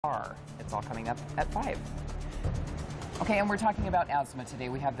It's all coming up at 5. Okay, and we're talking about asthma today.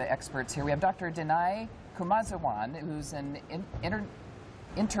 We have the experts here. We have Dr. Danai Khemasuwan, who's an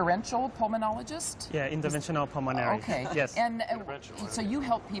interventional pulmonologist. Yeah, interventional pulmonary. Okay. Yes. And so you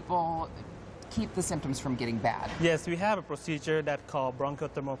help people keep the symptoms from getting bad. Yes, we have a procedure that's called Bronchial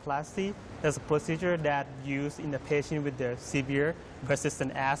Thermoplasty. That's a procedure that used in the patient with the severe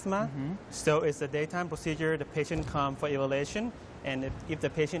persistent asthma. So it's a daytime procedure. The patient comes for evaluation, and if the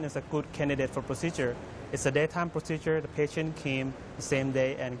patient is a good candidate for procedure, it's a daytime procedure. The patient came the same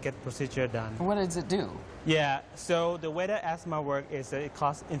day and get procedure done. What does it do? Yeah, so the way that asthma works is it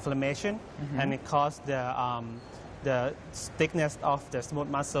causes inflammation, and it causes the thickness of the smooth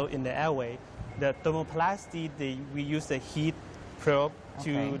muscle in the airway. The thermoplasty, we use the heat probe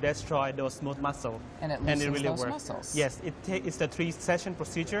to destroy those smooth muscles. And it loosens really those works. muscles. Yes, it's a 3-session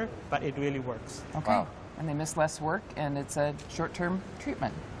procedure, but it really works. Okay. Wow. And they miss less work, and it's a short-term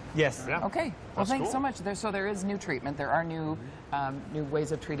treatment. Yes. Yeah. Okay. Well, That's thanks cool. so much. So there is new treatment. There are new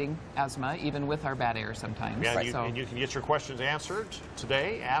ways of treating asthma, even with our bad air sometimes. Yeah, So and you can get your questions answered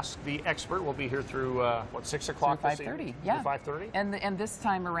today. Ask the expert. We'll be here through, 6 o'clock? through 5:30. Yeah. 5:30? And this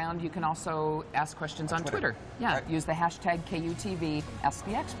time around, you can also ask questions on Twitter. Yeah. Right. Use the hashtag KUTV, Ask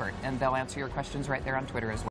the Expert, and they'll answer your questions right there on Twitter as well.